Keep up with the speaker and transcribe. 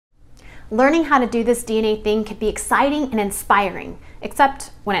Learning how to do this DNA thing can be exciting and inspiring,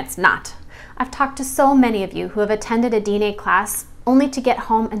 except when it's not. I've talked to so many of you who have attended a DNA class only to get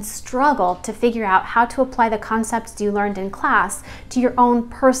home and struggle to figure out how to apply the concepts you learned in class to your own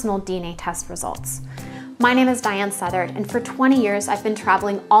personal DNA test results. My name is Diane Southard, and for 20 years I've been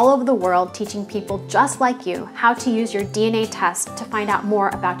traveling all over the world teaching people just like you how to use your DNA test to find out more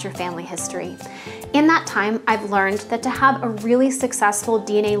about your family history. In that time, I've learned that to have a really successful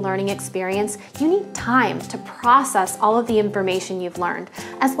DNA learning experience, you need time to process all of the information you've learned,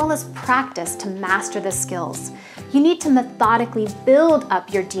 as well as practice to master the skills. You need to methodically build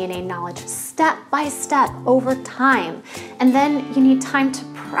up your DNA knowledge step by step over time, and then you need time to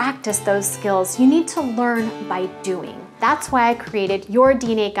practice those skills. You need to learn by doing. That's why I created Your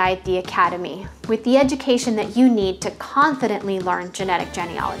DNA Guide, the Academy, with the education that you need to confidently learn genetic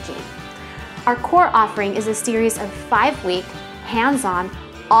genealogy. Our core offering is a series of 5-week, hands-on,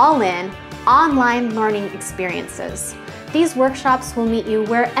 all-in, online learning experiences. These workshops will meet you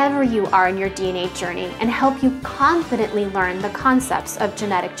wherever you are in your DNA journey and help you confidently learn the concepts of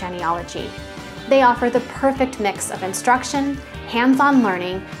genetic genealogy. They offer the perfect mix of instruction, hands-on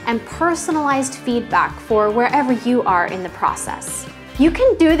learning, and personalized feedback for wherever you are in the process. You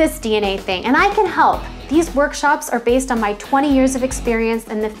can do this DNA thing, and I can help. These workshops are based on my 20 years of experience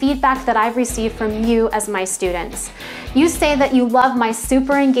and the feedback that I've received from you as my students. You say that you love my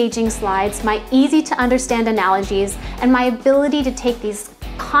super engaging slides, my easy to understand analogies, and my ability to take these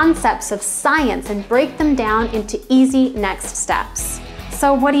concepts of science and break them down into easy next steps.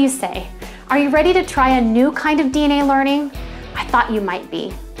 So what do you say? Are you ready to try a new kind of DNA learning? I thought you might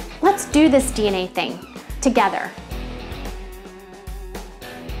be. Let's do this DNA thing together.